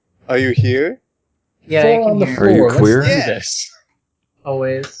Are you here? Yeah, Four on the hear floor. Are you queer? Let's do Yes. this.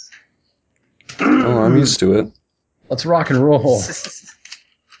 always. Oh, I'm used to it. Let's rock and roll.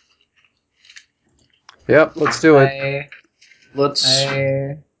 Yep, let's do it.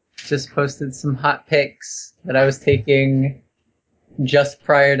 I just posted some hot pics that I was taking just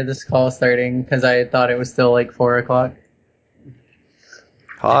prior to this call starting because I thought it was still like 4 o'clock.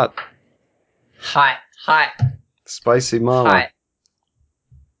 Hot. Hot. Spicy mama. Hot.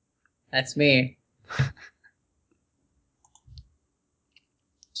 That's me.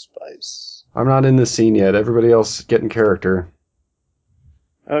 Spice. I'm not in the scene yet. Everybody else get in character.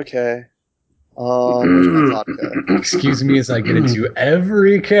 Okay. Where's my vodka? Excuse me as I get into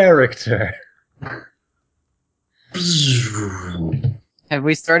every character. Have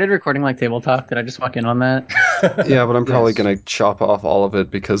we started recording like table talk? Did I just walk in on that? Yeah, but I'm probably Yes. going to chop off all of it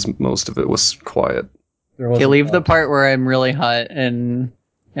because most of it was quiet. Okay, leave the part where I'm really hot and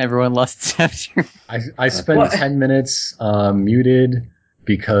everyone lusts after. I spent 10 minutes muted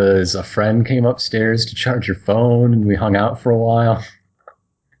because a friend came upstairs to charge your phone and we hung out for a while.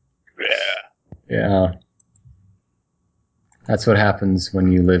 Yeah. That's what happens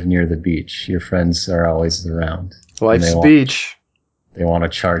when you live near the beach. Your friends are always around. Life's a beach. They want to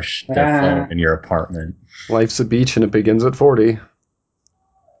charge their phone in your apartment. Life's a beach and it begins at 40.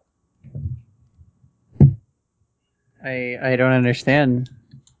 I don't understand.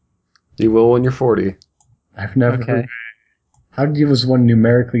 You will when you're 40. I've never. Okay. How does one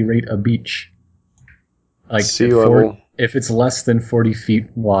numerically rate a beach? Like Sea level. If it's less than 40 feet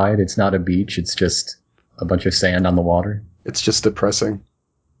wide, it's not a beach. It's just a bunch of sand on the water. It's just depressing.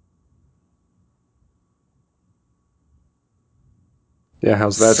 Yeah,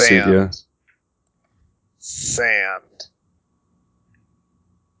 how's that suit you? Sand.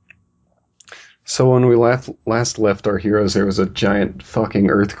 So when we last left our heroes, there was a giant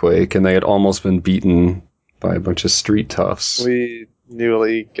fucking earthquake, and they had almost been beaten by a bunch of street toughs. We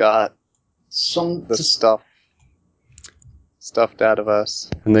nearly got the stuffed out of us.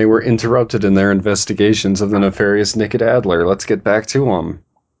 And they were interrupted in their investigations of the nefarious Nickett Adler. Let's get back to them.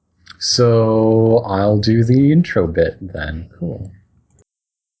 So I'll do the intro bit then. Cool.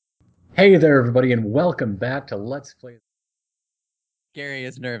 Hey there, everybody, and welcome back to Let's Play. Gary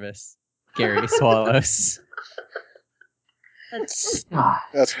is nervous. Gary swallows. That's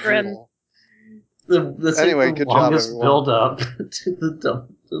That's Friend. cool. that's Anyway, like the good job, longest everyone. build up to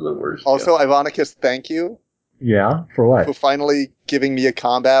the worst. Also, Ivanicus, thank you Yeah, for for what? finally giving me a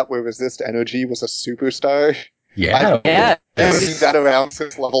combat where Resist Energy was a superstar. Yeah. Yeah. I've been doing that around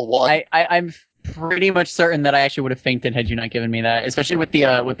since level 1. I'm pretty much certain that I actually would have fainted had you not given me that, especially with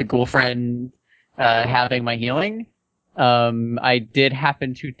the ghoul friend having my healing. I did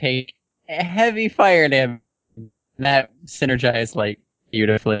happen to take a heavy fire damage. That synergized like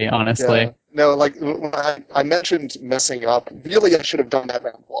beautifully, honestly. Yeah. No, like when I mentioned messing up. Really, I should have done that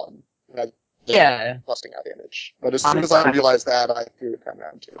round 1. Yeah. Busting out damage. But as soon as I realized that, I threw it down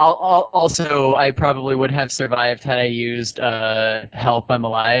round 2. Also, I probably would have survived had I used Help I'm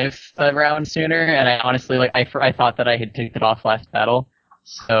Alive a round sooner, and I honestly, I thought that I had ticked it off last battle.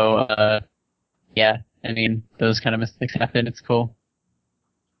 So, yeah, I mean, those kind of mistakes happen, it's cool.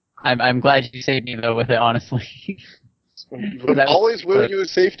 I'm glad you saved me, though, with it, honestly. Always wear your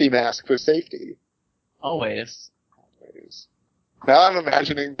safety mask for safety. Always. Now I'm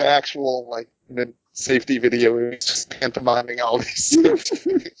imagining the actual, safety video where he's just pantomiming all these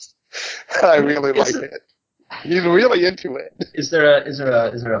safeties. I really like it. He's really into it. Is there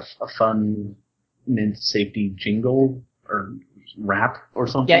a fun mint safety jingle or rap or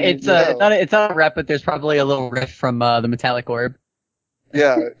something? Yeah, it's not a rep, but there's probably a little riff from the Metallic Orb.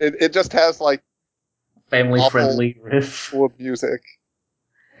 Yeah, it just has, family friendly riff. Orb music.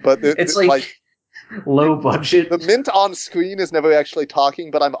 But It's like low budget. The mint on screen is never actually talking,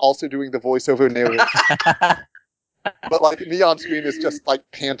 but I'm also doing the voiceover narration. But me on screen is just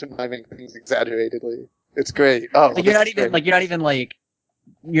pantomiming things exaggeratedly. It's great. Oh, you're not even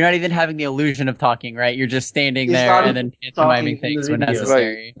having the illusion of talking, right? You're just standing He's there not and then pantomiming things when video.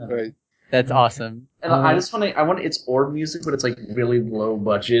 necessary. Right. That's awesome. And I want its orb music, but it's really low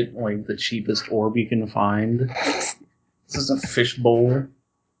budget, like the cheapest orb you can find. This is a fishbowl.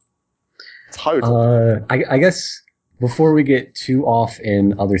 It's hard. I guess before we get too off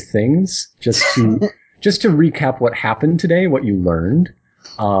in other things, just to recap what happened today, what you learned.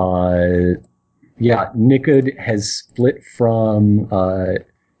 Nickett has split from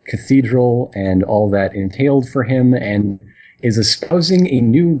Cathedral and all that entailed for him, and is espousing a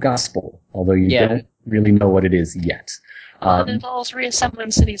new gospel, although you don't really know what it is yet. It involves reassembling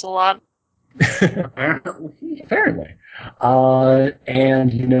cities a lot. Apparently. Apparently.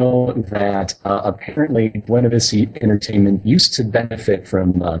 And you know that apparently Buena Entertainment used to benefit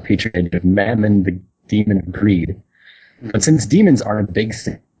from patronage of Mammon, the demon of greed. But since demons aren't a big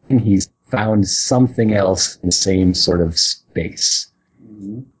thing, he's found something else in the same sort of space.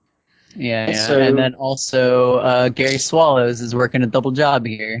 Mhm. Yeah. So- And then also, Gary Swallows is working a double job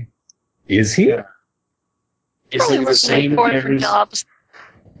here. Is he? Yeah. It's Probably like the working same like 4 different Gary's- jobs.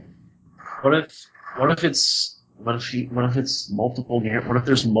 What if it's multiple what if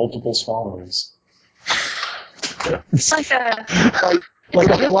there's multiple swallows? It's like a Like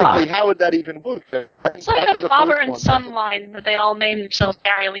a logistically, fly. how would that even work? it's like a father and son line, but they all name themselves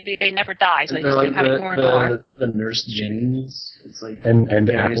Gary Levy. They never die, so they They're just like keep having more and more. the Nurse Jennings. It's like And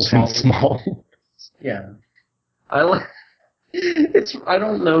Gary Appleton Swallows. Small. Yeah. I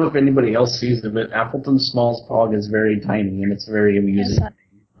don't know if anybody else sees it, but Appleton Small's pog is very tiny and it's very amusing.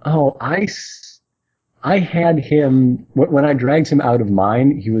 Oh, I had him when I dragged him out of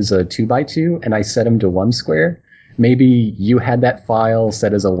mine. He was a 2x2, and I set him to 1 square. Maybe you had that file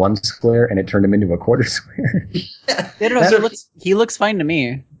set as a 1 square, and it turned him into a quarter square. I don't know, he looks fine to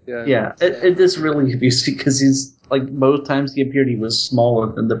me. Yeah, it is really amusing because he's like both times he appeared, he was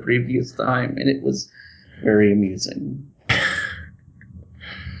smaller than the previous time, and it was very amusing.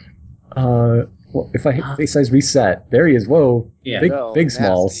 Well, if I hit face size reset, there he is. Whoa, Yeah, big No, big nasty.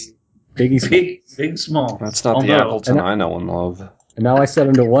 smalls, biggie small. big small. That's not the Although- Appleton and I know and love. And now I set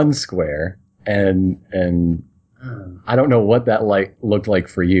him to 1 square, and I don't know what that looked like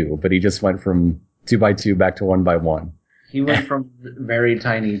for you, but he just went from 2x2 back to 1x1. He went from very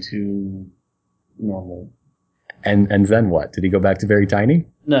tiny to normal. And then what? Did he go back to very tiny?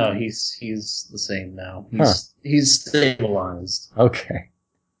 No, he's the same now. He's stabilized. Okay.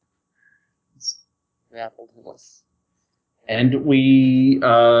 And we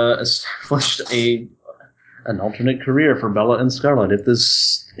established an alternate career for Bella and Scarlet if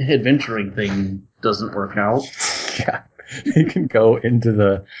this adventuring thing doesn't work out. Yeah. He can go into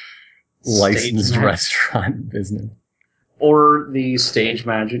the licensed Stage magic. restaurant business. Or the stage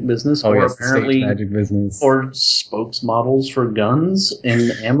magic business, Oh, or yes, the apparently, stage magic business. or spokesmodels for guns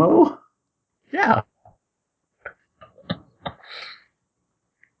and ammo. Yeah.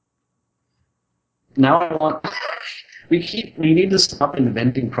 Now I want. We need to stop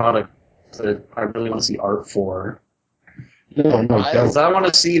inventing products that I really want to see art for. No, Because I want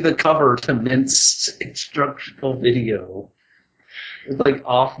to see the cover to Mint's instructional video. It's like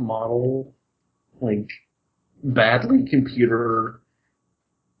off model, like badly computer,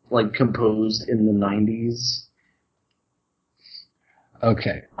 like composed in the 90s.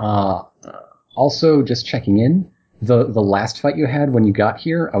 Okay. Also, just checking in. The last fight you had when you got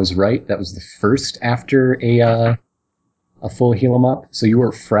here, I was right. That was the first after a full heal 'em up. So you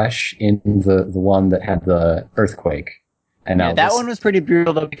were fresh in the one that had the earthquake. And now Yeah, that one was pretty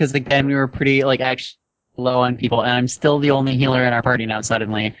brutal though, because again we were pretty like actually low on people, and I'm still the only healer in our party now.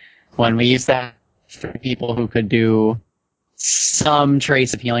 Suddenly, when we used to have 3 people who could do some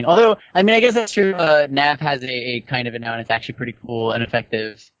trace of healing. Although, I mean, I guess that's true. Nav has a kind of it now, and it's actually pretty cool and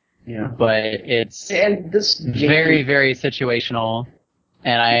effective. Yeah. But it's And this very, very situational,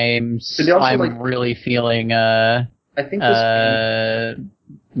 and But they also, I'm like- really feeling I think this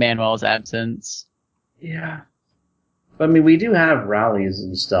Manuel's absence. yeah. But I mean, we do have rallies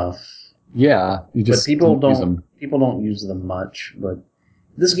and stuff. Yeah, you just but people didn't use don't them. people don't use them much. But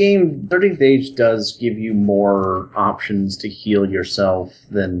this game, 13th Age, does give you more options to heal yourself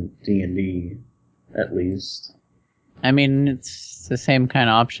than D&D, at least. I mean, it's the same kind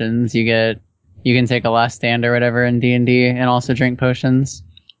of options. You can take a last stand or whatever in D&D and also drink potions.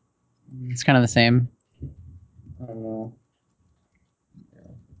 It's kind of the same. I don't know.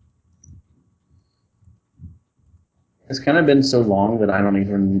 It's kind of been so long that I don't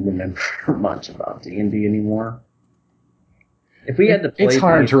even remember much about D&D anymore. If we had to play It's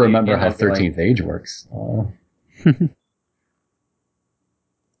hard to D&D remember again, how I'd be like, 13th Age works.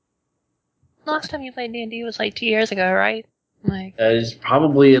 Last time you played D&D was like 2 years ago, right? Like, It's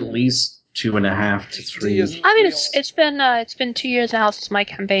probably at least 2.5 to 3. I mean, it's been 2 years now since my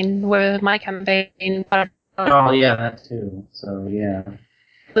campaign. Where my campaign Oh yeah, that too. So yeah.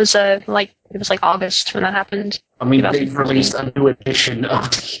 was it was like August when that happened. I mean, About they've 15. released a new edition of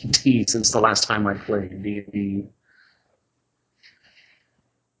D&D since the last time I played D&D.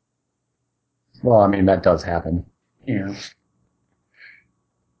 Well, I mean, that does happen. Yeah.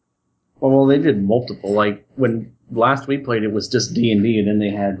 Well, they did multiple. Like when last we played, it was just D&D, and then they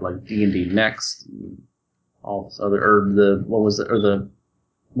had like D&D Next, and all this other, what was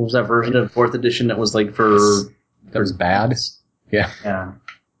that version of 4th edition that was like for That was bad. Yeah. Yeah.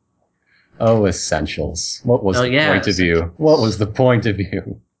 Oh, Essentials. What was Oh, the yeah, point of view? What was the point of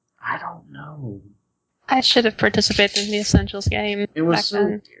view? I don't know. I should have participated in the Essentials game It was back so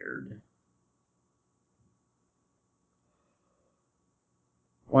then. weird.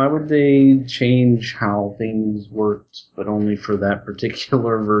 Why would they change how things worked, but only for that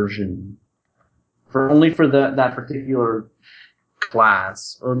particular version? Only for that particular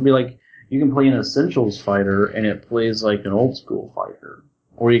class? Or it'd be like, you can play an Essentials fighter, and it plays like an old school fighter.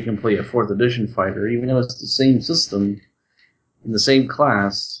 Or you can play a 4th edition fighter, even though it's the same system, in the same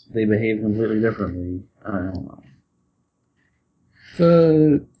class, they behave completely differently. I don't know.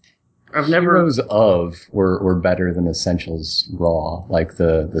 The I've never... Heroes of were better than Essentials Raw. Like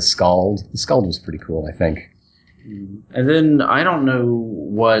the Scald. The Scald was pretty cool, I think. And then I don't know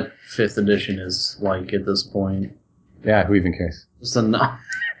what 5th edition is like at this point. Yeah, who even cares? Just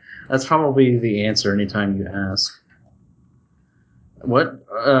that's probably the answer anytime you ask. What?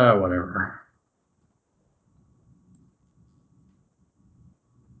 Whatever.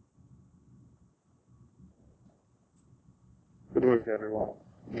 Good work, everyone.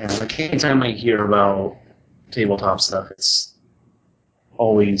 Yeah, like anytime I hear about tabletop stuff, it's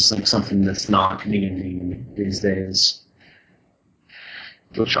always like something that's not D&D these days.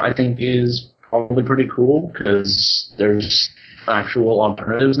 Which I think is probably pretty cool, because there's actual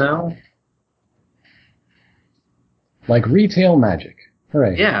alternatives now. Like retail Magic.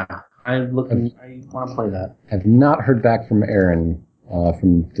 Hooray. Yeah, I want to play that. Have not heard back from Aaron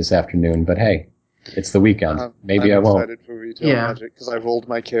from this afternoon, but hey, it's the weekend. Maybe I'm I won't. excited for Retail Yeah. Magic because I rolled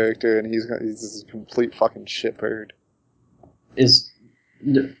my character and he's this complete fucking shitbird. We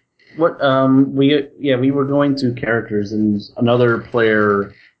were going to characters, and another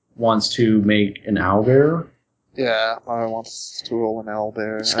player wants to make an owlbear. Yeah, I wants to roll an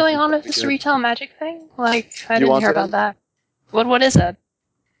owlbear. What's going on with this retail magic thing? Like, I You didn't want hear it? about that. What is it?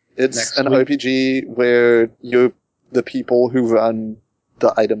 It's Next an week. RPG where you're the people who run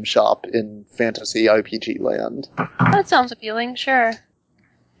the item shop in fantasy RPG land. That sounds appealing, sure.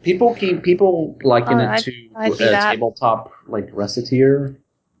 People liken Oh, it I'd to be a that. tabletop like reciteer.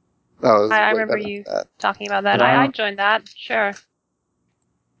 Oh, this is I way remember better you than that. talking about that. But I- I'd join that, sure.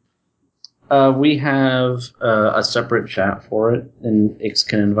 We have a separate chat for it, and Ix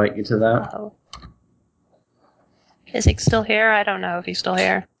can invite you to that. Oh. Is he still here? I don't know if he's still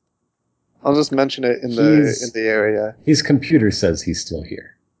here. I'll just mention it in He's- the area. His computer says he's still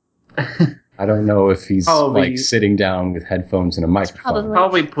here. I don't know if he's Probably- sitting down with headphones and a microphone. Probably.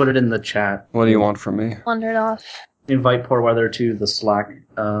 Probably put it in the chat. What do you want from me? Wandered off. Invite Poor Weather to the Slack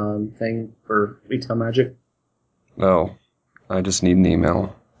thing for Retail Magic. Oh, I just need an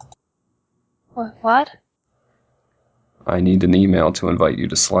email. What? I need an email to invite you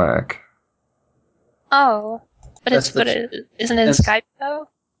to Slack. Oh. But That's isn't it in that's- Skype, though?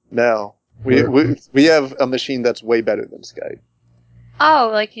 No, we have a machine that's way better than Skype.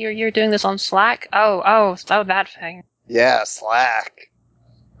 Oh, like you're doing this on Slack? Oh, that thing. Yeah, Slack.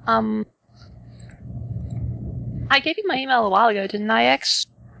 I gave you my email a while ago, didn't I, X?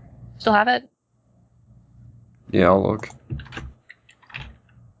 Still have it? Yeah, I'll look.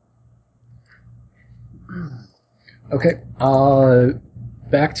 Okay.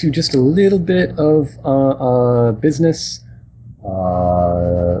 Back to just a little bit of business.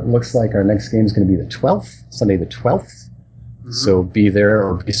 Looks like our next game is going to be the 12th, Sunday the 12th. So be there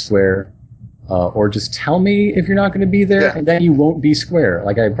or be square. Or just tell me if you're not going to be there, Yeah. and then you won't be square,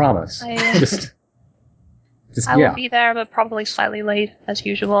 like I promise. just I yeah. will be there, but probably slightly late, as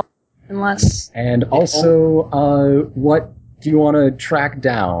usual. Unless... And also, what do you want to track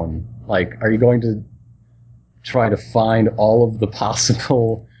down? Like, are you going to try to find all of the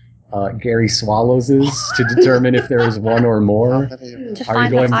possible Gary Swallowses to determine if there is one or more? To Are you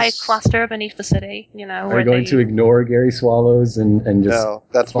find going the to high s- cluster beneath the city, Are where you going they... to ignore Gary Swallows and just No,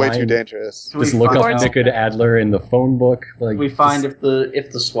 that's way too find- dangerous. just we look find up out- Nickard Adler in the phone book? Like, We find if the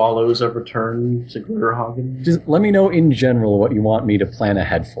swallows ever turn to Glitterhagen. just let me know in general what you want me to plan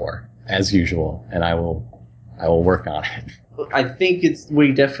ahead for, as usual, and I will work on it. I think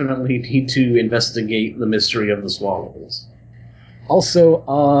we definitely need to investigate the mystery of the swallows. Also,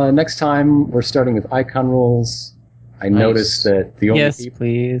 next time we're starting with icon rolls. I Nice. noticed that the only Yes,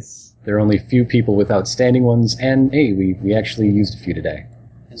 please. there are only a few people with outstanding ones, and hey, we actually used a few today.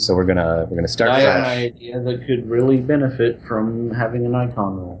 So we're gonna start I have an fresh. idea that could really benefit from having an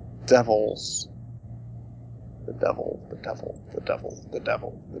icon roll. Devils. The devil, the devil, the devil, the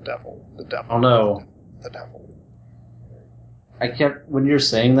devil, the devil, the devil. Oh no. The devil. When you're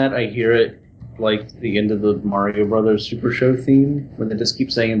saying that, I hear it like the end of the Mario Brothers Super Show theme, when they just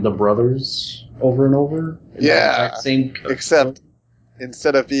keep saying the brothers over and over. In the Yeah, exact same except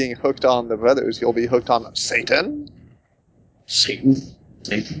instead of being hooked on the brothers, you'll be hooked on Satan. Satan.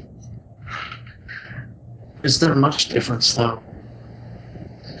 Is there much difference, though?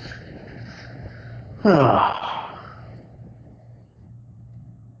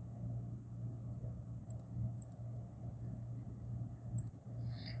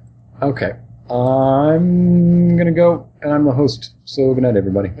 Okay. I'm gonna go, and I'm the host. So good night,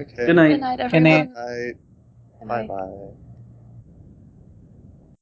 everybody. Okay. Good night. Good night, Good night. everyone. Night. Good Bye night. bye.